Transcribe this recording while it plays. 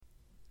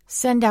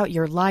Send out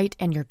your light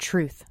and your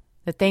truth,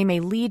 that they may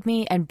lead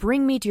me and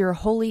bring me to your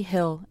holy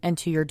hill and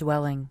to your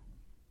dwelling.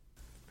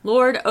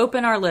 Lord,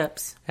 open our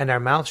lips, and our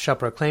mouth shall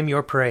proclaim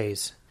your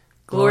praise.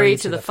 Glory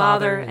to the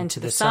Father, and to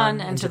the Son,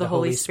 and to the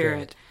Holy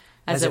Spirit,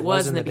 as it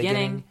was in the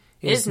beginning,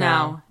 is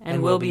now,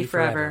 and will be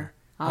forever.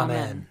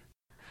 Amen.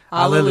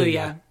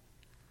 Alleluia.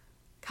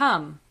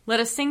 Come, let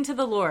us sing to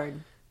the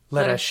Lord.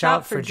 Let us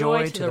shout for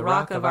joy to the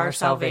rock of our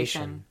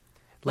salvation.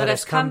 Let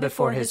us come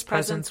before his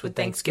presence with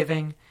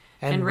thanksgiving,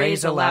 and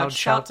raise a loud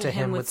shout to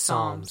him with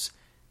psalms.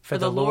 For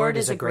the Lord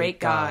is a great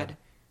God,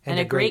 and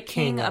a great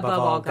King above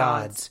all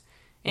gods.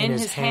 In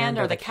his hand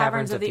are the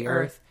caverns of the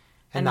earth,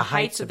 and the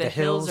heights of the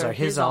hills are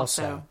his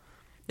also.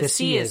 The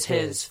sea is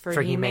his,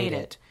 for he made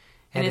it,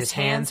 and his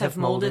hands have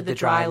molded the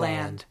dry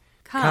land.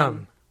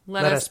 Come,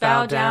 let us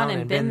bow down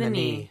and bend the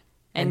knee,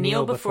 and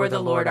kneel before the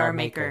Lord our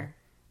Maker.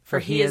 For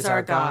he is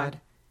our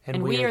God,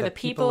 and we are the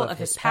people of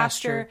his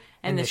pasture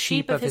and the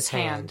sheep of his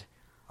hand.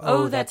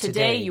 Oh, that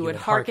today you would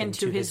hearken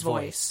to his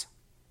voice.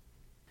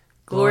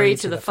 Glory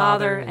to the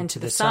Father, and to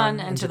the Son,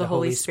 and to the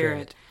Holy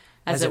Spirit,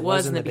 as it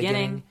was in the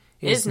beginning,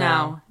 is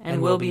now,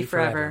 and will be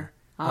forever.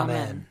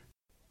 Amen.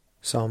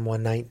 Psalm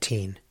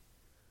 119.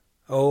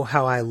 Oh,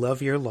 how I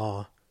love your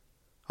law!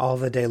 All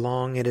the day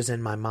long it is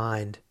in my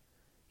mind.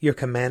 Your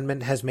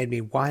commandment has made me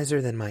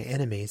wiser than my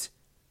enemies,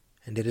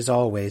 and it is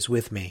always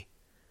with me.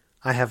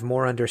 I have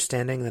more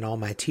understanding than all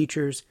my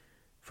teachers,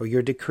 for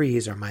your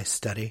decrees are my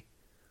study.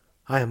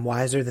 I am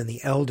wiser than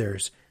the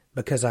elders,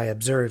 because I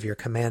observe your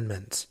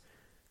commandments.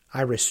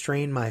 I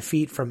restrain my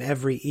feet from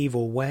every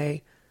evil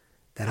way,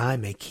 that I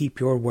may keep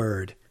your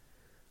word.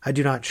 I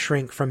do not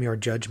shrink from your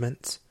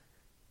judgments,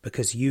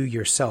 because you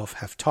yourself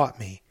have taught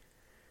me.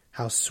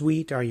 How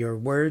sweet are your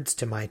words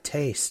to my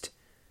taste!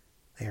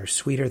 They are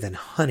sweeter than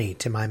honey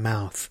to my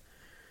mouth.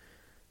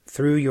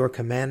 Through your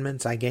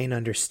commandments I gain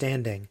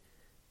understanding,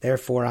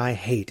 therefore I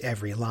hate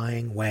every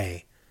lying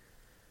way.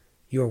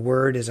 Your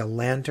word is a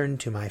lantern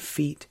to my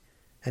feet,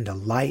 and a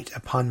light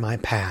upon my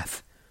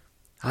path.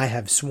 I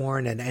have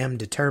sworn and am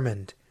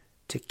determined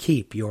to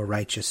keep your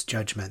righteous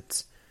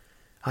judgments.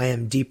 I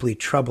am deeply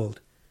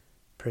troubled.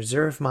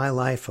 Preserve my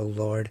life, O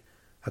Lord,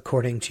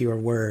 according to your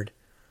word.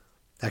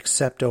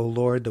 Accept, O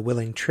Lord, the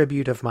willing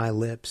tribute of my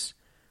lips,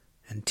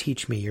 and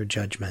teach me your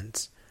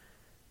judgments.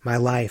 My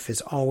life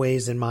is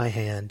always in my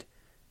hand,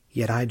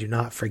 yet I do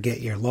not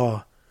forget your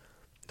law.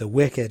 The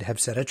wicked have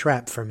set a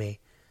trap for me,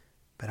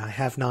 but I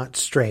have not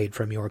strayed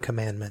from your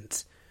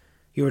commandments.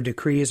 Your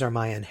decrees are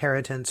my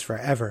inheritance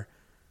forever.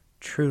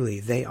 Truly,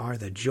 they are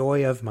the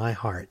joy of my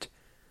heart.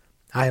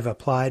 I have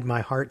applied my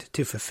heart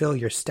to fulfill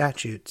your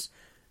statutes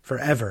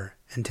forever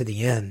and to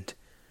the end.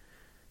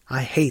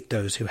 I hate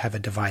those who have a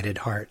divided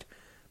heart,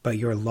 but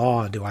your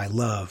law do I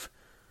love.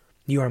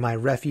 You are my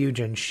refuge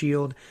and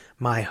shield.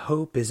 My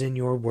hope is in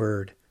your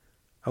word.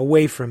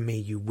 Away from me,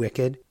 you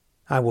wicked.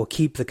 I will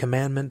keep the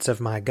commandments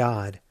of my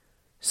God.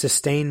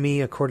 Sustain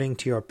me according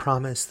to your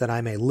promise, that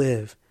I may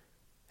live,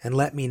 and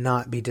let me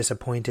not be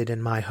disappointed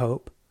in my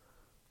hope.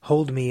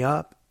 Hold me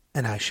up,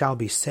 and I shall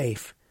be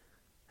safe,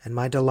 and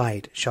my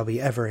delight shall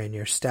be ever in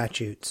your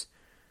statutes.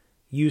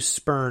 You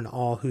spurn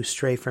all who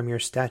stray from your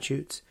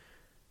statutes.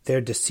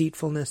 Their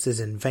deceitfulness is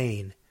in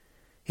vain.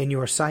 In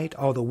your sight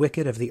all the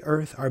wicked of the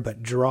earth are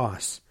but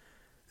dross.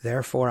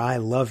 Therefore I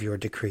love your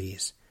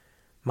decrees.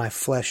 My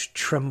flesh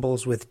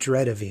trembles with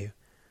dread of you.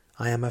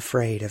 I am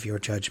afraid of your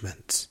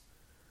judgments.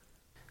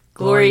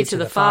 Glory to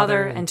the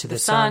Father, and to the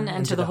Son,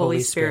 and to the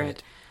Holy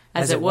Spirit,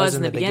 as it was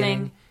in the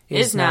beginning,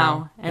 is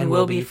now, and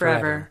will be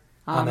forever.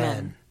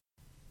 Amen.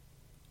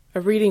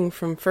 A reading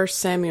from 1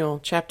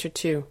 Samuel chapter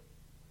 2.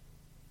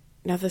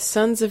 Now the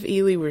sons of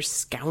Eli were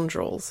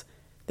scoundrels.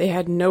 They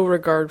had no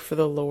regard for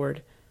the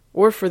Lord,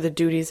 or for the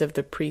duties of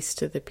the priest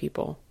to the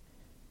people.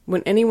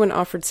 When anyone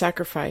offered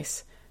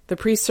sacrifice, the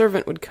priest's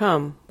servant would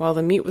come, while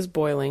the meat was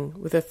boiling,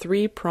 with a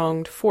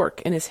 3-pronged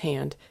fork in his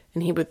hand,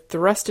 and he would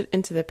thrust it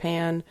into the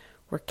pan,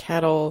 or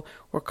kettle,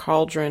 or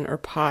cauldron, or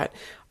pot.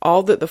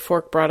 All that the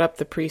fork brought up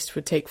the priest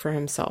would take for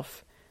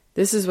himself.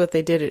 This is what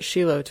they did at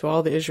Shiloh to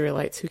all the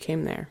Israelites who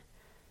came there.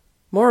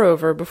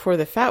 Moreover, before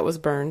the fat was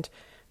burned,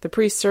 the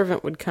priest's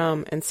servant would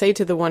come and say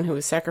to the one who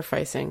was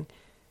sacrificing,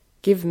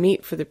 "Give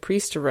meat for the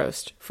priest to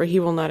roast, for he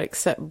will not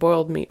accept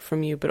boiled meat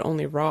from you, but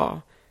only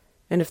raw."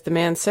 And if the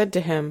man said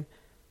to him,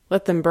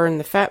 "Let them burn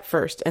the fat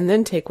first, and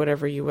then take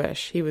whatever you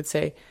wish," he would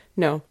say,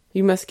 "No,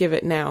 you must give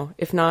it now.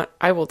 If not,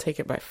 I will take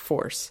it by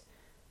force."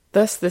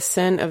 Thus the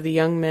sin of the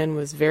young men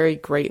was very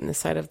great in the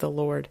sight of the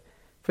Lord,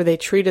 for they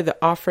treated the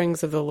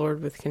offerings of the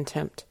Lord with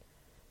contempt.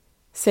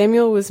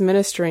 Samuel was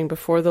ministering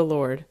before the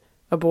Lord,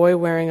 a boy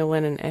wearing a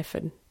linen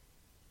ephod.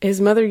 His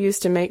mother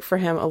used to make for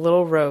him a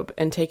little robe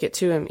and take it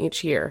to him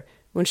each year,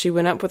 when she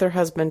went up with her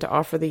husband to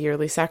offer the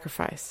yearly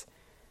sacrifice.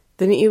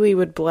 Then Eli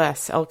would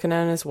bless Elkanah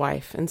and his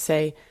wife, and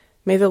say,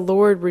 "May the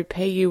Lord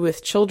repay you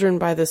with children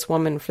by this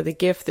woman for the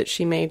gift that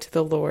she made to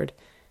the Lord,"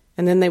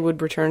 and then they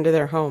would return to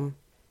their home.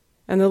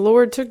 And the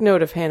Lord took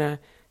note of Hannah.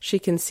 She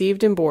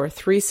conceived and bore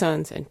 3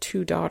 sons and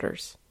 2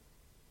 daughters.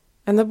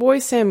 And the boy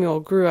Samuel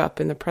grew up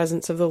in the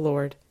presence of the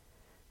Lord.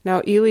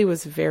 Now Eli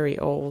was very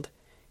old.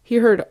 He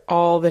heard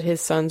all that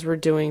his sons were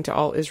doing to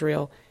all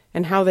Israel,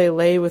 and how they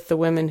lay with the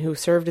women who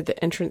served at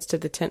the entrance to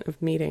the tent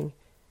of meeting.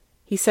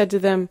 He said to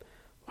them,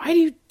 "Why do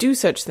you do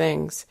such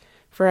things?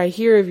 For I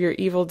hear of your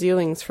evil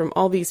dealings from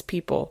all these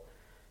people.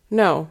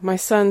 No, my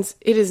sons,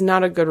 it is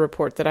not a good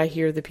report that I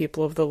hear the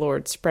people of the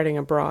Lord spreading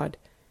abroad.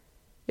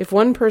 If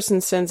one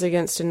person sins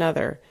against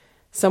another,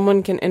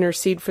 someone can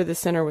intercede for the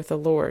sinner with the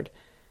Lord.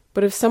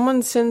 But if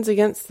someone sins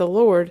against the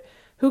Lord,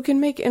 who can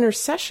make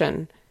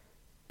intercession?"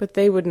 But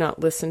they would not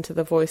listen to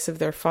the voice of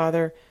their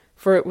father,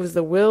 for it was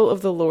the will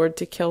of the Lord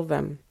to kill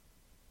them.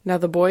 Now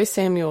the boy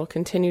Samuel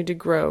continued to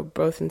grow,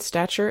 both in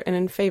stature and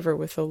in favor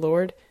with the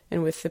Lord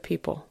and with the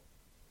people.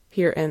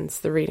 Here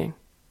ends the reading.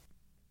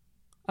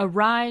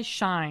 Arise,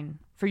 shine,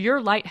 for your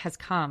light has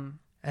come,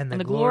 and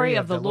the glory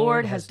of the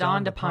Lord has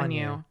dawned upon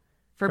you.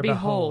 For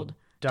behold,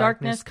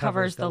 darkness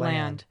covers the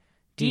land,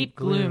 deep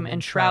gloom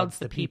enshrouds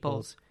the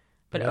peoples.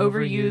 But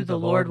over you the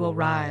Lord will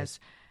rise,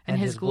 and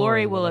his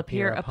glory will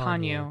appear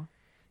upon you.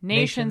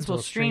 Nations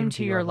will stream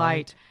to your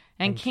light,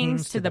 and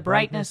kings to the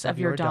brightness of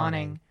your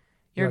dawning.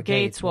 Your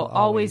gates will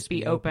always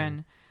be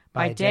open.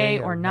 By day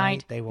or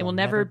night they will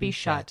never be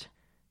shut.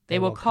 They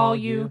will call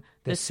you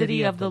the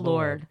city of the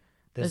Lord,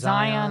 the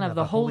Zion of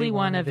the Holy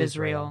One of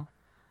Israel.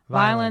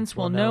 Violence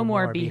will no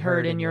more be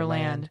heard in your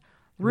land,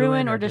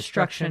 ruin or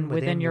destruction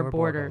within your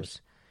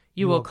borders.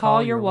 You will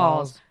call your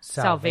walls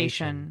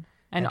salvation,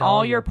 and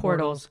all your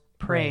portals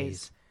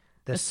praise.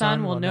 The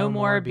sun will no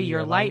more be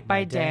your light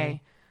by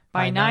day.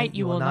 By night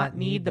you will not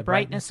need the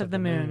brightness of the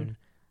moon.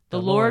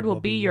 The Lord will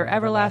be your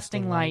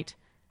everlasting light,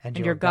 and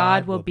your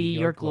God will be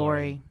your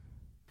glory.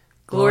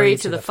 Glory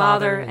to the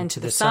Father, and to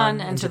the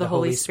Son, and to the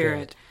Holy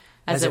Spirit,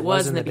 as it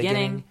was in the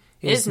beginning,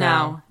 is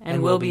now,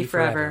 and will be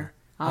forever.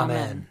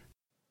 Amen.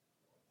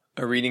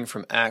 A reading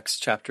from Acts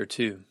chapter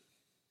 2.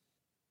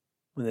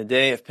 When the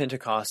day of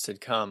Pentecost had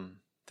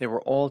come, they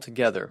were all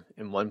together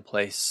in one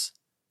place.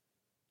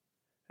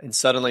 And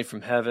suddenly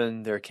from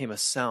heaven there came a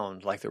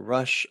sound like the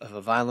rush of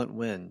a violent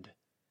wind,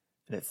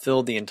 and it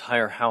filled the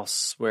entire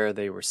house where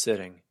they were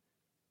sitting.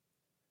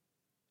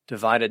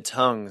 Divided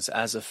tongues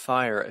as of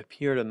fire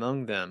appeared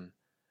among them,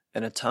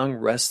 and a tongue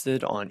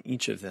rested on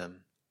each of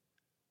them.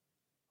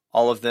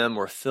 All of them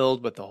were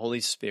filled with the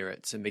Holy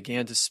Spirit and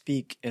began to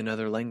speak in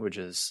other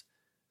languages,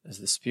 as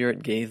the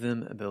Spirit gave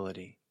them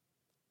ability.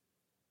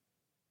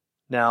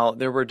 Now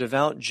there were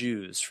devout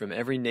Jews from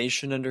every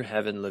nation under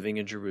heaven living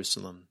in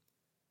Jerusalem.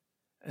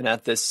 And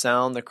at this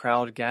sound the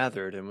crowd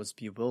gathered and was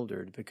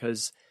bewildered,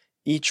 because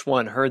each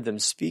one heard them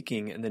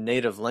speaking in the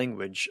native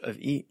language of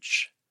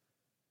each.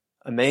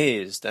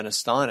 Amazed and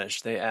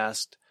astonished, they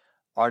asked,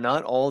 "Are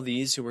not all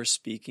these who are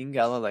speaking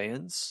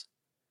Galileans?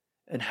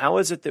 And how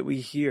is it that we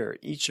hear,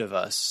 each of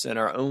us, in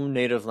our own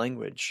native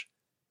language?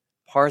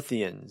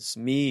 Parthians,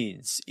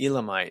 Medes,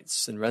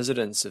 Elamites, and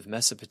residents of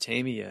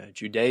Mesopotamia,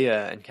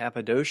 Judea and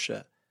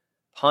Cappadocia,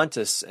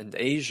 Pontus and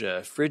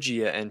Asia,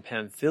 Phrygia and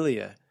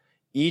Pamphylia,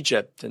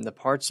 Egypt and the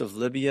parts of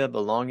Libya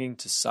belonging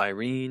to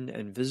Cyrene,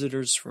 and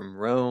visitors from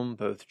Rome,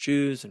 both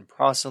Jews and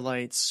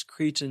proselytes,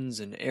 Cretans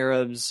and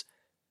Arabs.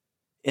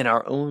 In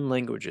our own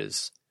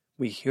languages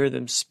we hear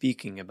them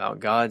speaking about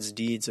God's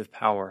deeds of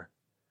power."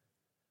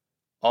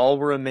 All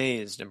were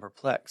amazed and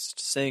perplexed,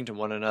 saying to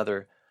one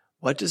another,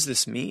 "What does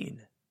this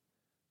mean?"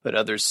 But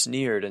others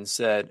sneered and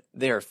said,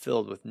 "They are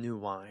filled with new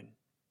wine."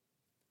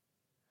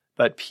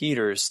 But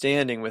Peter,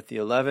 standing with the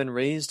 11,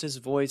 raised his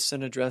voice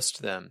and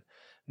addressed them,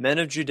 "Men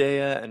of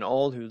Judea and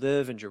all who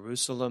live in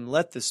Jerusalem,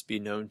 let this be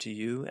known to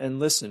you, and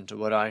listen to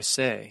what I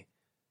say.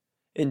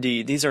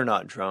 Indeed, these are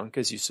not drunk,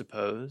 as you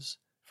suppose,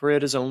 for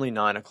it is only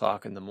 9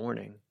 o'clock in the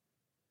morning.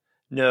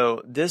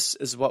 No, this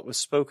is what was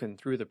spoken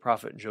through the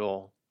prophet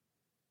Joel.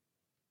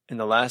 In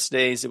the last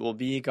days it will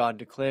be, God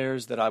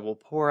declares, that I will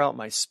pour out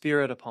my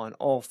Spirit upon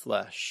all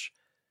flesh,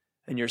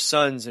 and your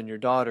sons and your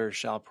daughters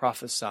shall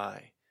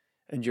prophesy,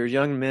 and your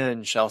young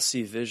men shall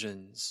see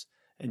visions,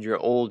 and your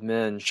old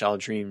men shall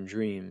dream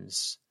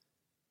dreams.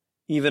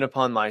 Even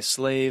upon my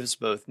slaves,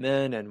 both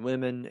men and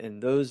women, in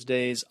those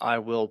days I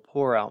will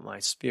pour out my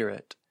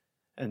Spirit,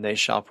 and they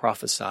shall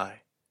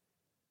prophesy.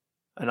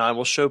 And I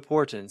will show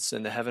portents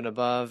in the heaven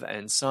above,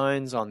 and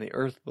signs on the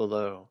earth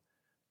below,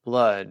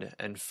 blood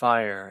and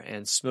fire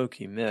and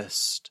smoky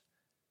mist.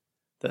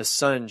 The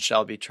sun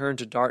shall be turned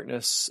to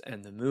darkness,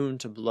 and the moon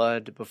to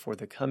blood, before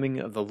the coming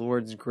of the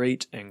Lord's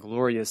great and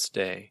glorious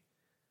day.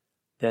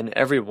 Then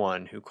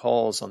everyone who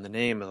calls on the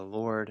name of the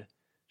Lord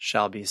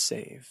shall be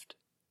saved."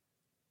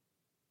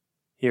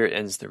 Here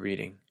ends the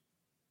reading.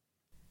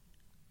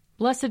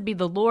 Blessed be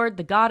the Lord,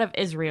 the God of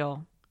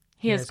Israel.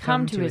 He has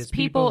come to his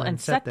people and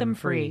set them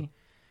free.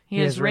 He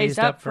has raised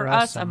up for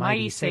us a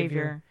mighty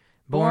Savior,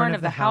 born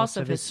of the house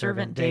of his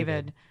servant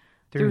David.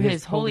 Through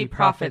his holy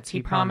prophets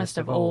he promised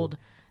of old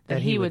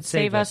that he would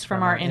save us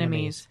from our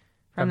enemies,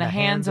 from the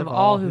hands of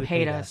all who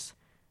hate us.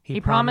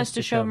 He promised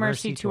to show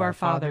mercy to our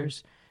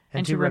fathers,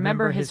 and to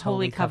remember his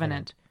holy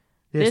covenant.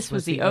 This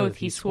was the oath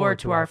he swore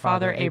to our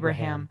father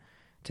Abraham,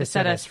 to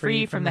set us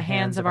free from the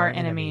hands of our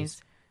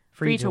enemies,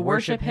 free to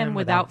worship him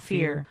without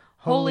fear,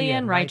 holy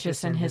and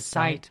righteous in his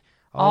sight,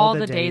 all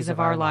the days of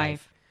our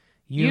life.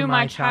 You,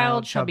 my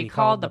child, shall be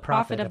called the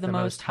prophet of the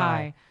Most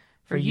High,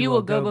 for you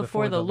will go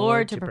before the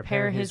Lord to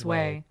prepare his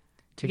way,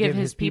 to give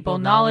his people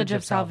knowledge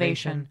of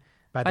salvation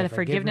by the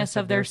forgiveness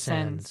of their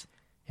sins.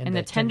 In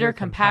the tender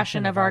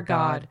compassion of our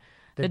God,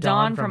 the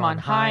dawn from on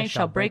high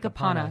shall break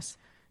upon us,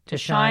 to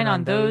shine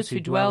on those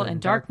who dwell in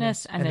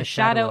darkness and the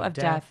shadow of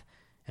death,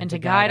 and to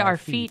guide our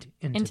feet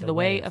into the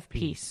way of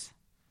peace.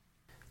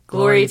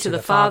 Glory to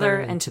the Father,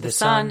 and to the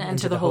Son, and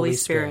to the Holy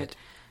Spirit,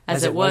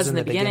 as it was in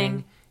the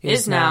beginning,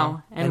 is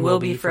now, and will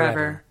be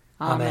forever.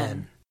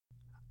 Amen.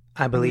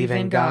 I believe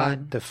in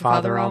God, the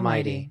Father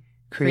Almighty,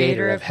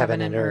 creator of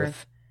heaven and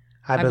earth.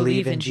 I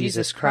believe in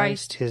Jesus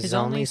Christ, his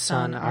only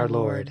Son, our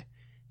Lord.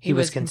 He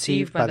was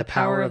conceived by the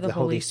power of the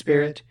Holy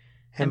Spirit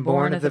and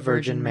born of the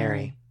Virgin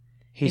Mary.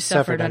 He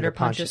suffered under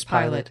Pontius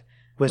Pilate,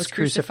 was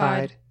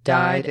crucified,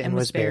 died, and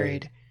was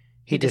buried.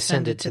 He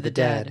descended to the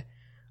dead.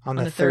 On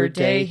the third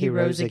day he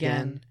rose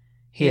again.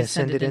 He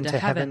ascended into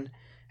heaven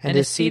and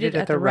is seated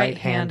at the right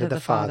hand of the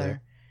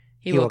Father.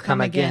 He will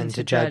come again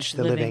to judge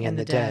the living and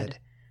the dead.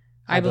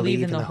 I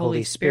believe in the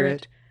Holy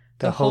Spirit,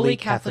 the Holy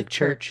Catholic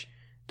Church,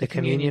 the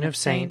communion of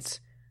saints,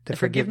 the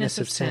forgiveness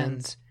of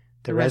sins,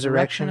 the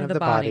resurrection of the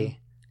body,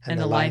 and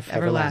the life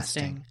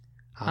everlasting.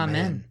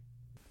 Amen.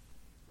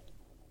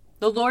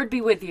 The Lord be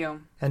with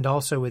you. And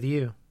also with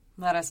you.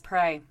 Let us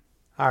pray.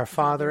 Our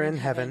Father in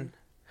heaven,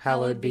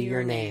 hallowed be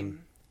your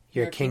name.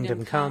 Your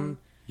kingdom come,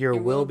 your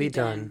will be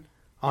done,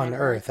 on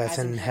earth as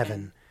in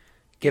heaven.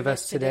 Give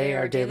us today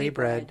our daily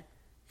bread.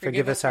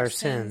 Forgive us our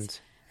sins,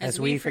 as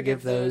we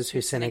forgive those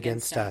who sin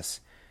against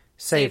us.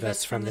 Save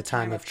us from the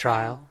time of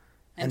trial,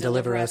 and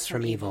deliver us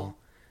from evil.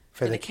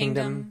 For the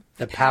kingdom,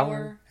 the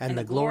power, and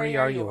the glory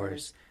are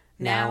yours,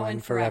 now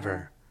and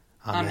forever.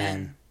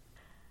 Amen.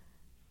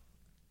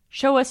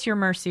 Show us your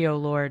mercy, O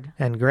Lord.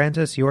 And grant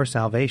us your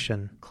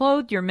salvation.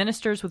 Clothe your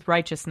ministers with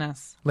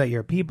righteousness. Let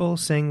your people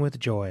sing with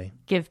joy.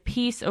 Give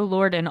peace, O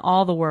Lord, in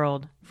all the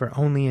world. For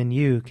only in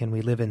you can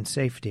we live in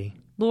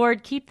safety.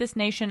 Lord, keep this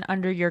nation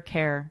under your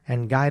care.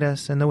 And guide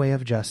us in the way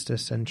of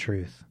justice and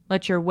truth.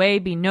 Let your way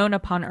be known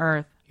upon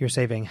earth. Your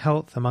saving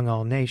health among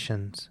all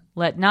nations.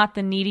 Let not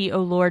the needy,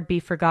 O Lord, be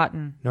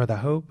forgotten. Nor the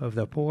hope of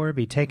the poor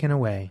be taken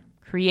away.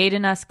 Create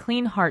in us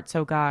clean hearts,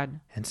 O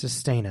God. And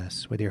sustain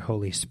us with your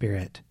Holy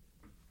Spirit.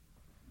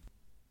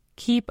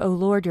 Keep, O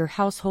Lord, your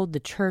household, the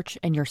church,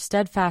 and your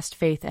steadfast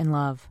faith and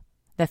love,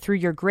 that through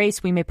your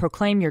grace we may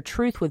proclaim your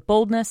truth with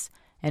boldness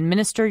and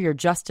minister your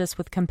justice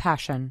with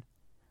compassion.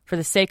 For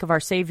the sake of our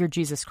Savior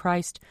Jesus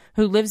Christ,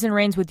 who lives and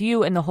reigns with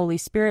you in the Holy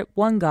Spirit,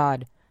 one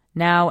God,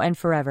 now and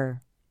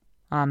forever.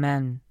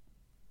 Amen.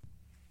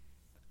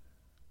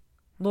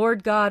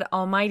 Lord God,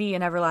 almighty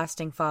and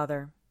everlasting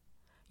Father,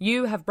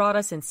 you have brought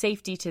us in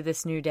safety to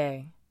this new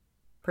day.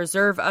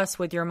 Preserve us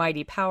with your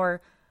mighty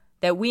power,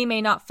 that we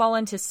may not fall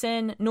into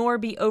sin nor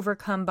be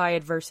overcome by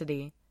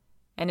adversity.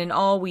 And in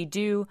all we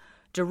do,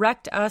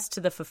 direct us to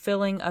the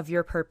fulfilling of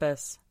your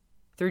purpose.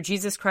 Through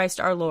Jesus Christ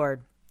our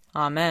Lord.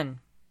 Amen.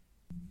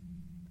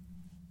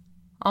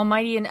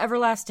 Almighty and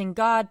everlasting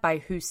God, by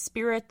whose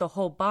Spirit the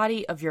whole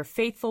body of your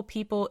faithful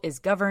people is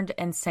governed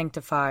and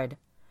sanctified,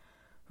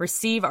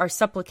 receive our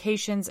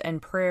supplications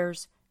and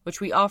prayers, which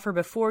we offer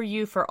before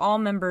you for all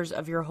members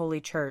of your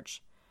holy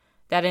church,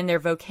 that in their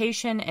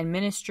vocation and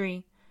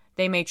ministry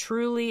they may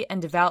truly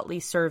and devoutly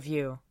serve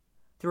you.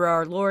 Through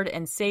our Lord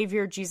and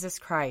Savior Jesus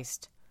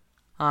Christ.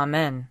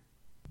 Amen.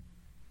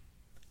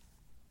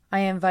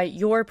 I invite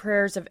your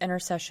prayers of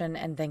intercession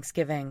and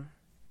thanksgiving.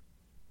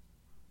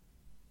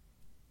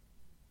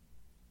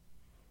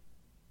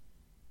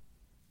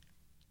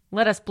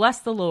 Let us bless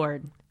the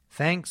Lord.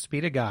 Thanks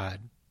be to God.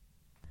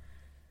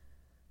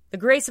 The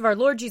grace of our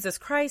Lord Jesus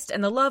Christ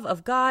and the love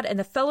of God and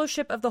the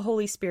fellowship of the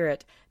Holy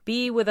Spirit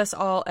be with us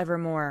all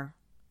evermore.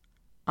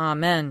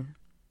 Amen.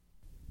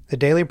 The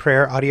Daily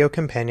Prayer audio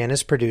companion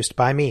is produced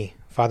by me,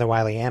 Father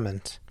Wiley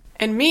Ammons.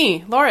 And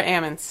me, Laura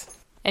Ammons.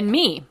 And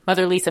me,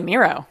 Mother Lisa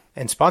Miro.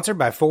 And sponsored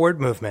by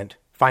Forward Movement.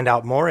 Find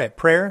out more at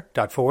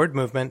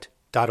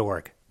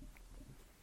prayer.forwardmovement.org.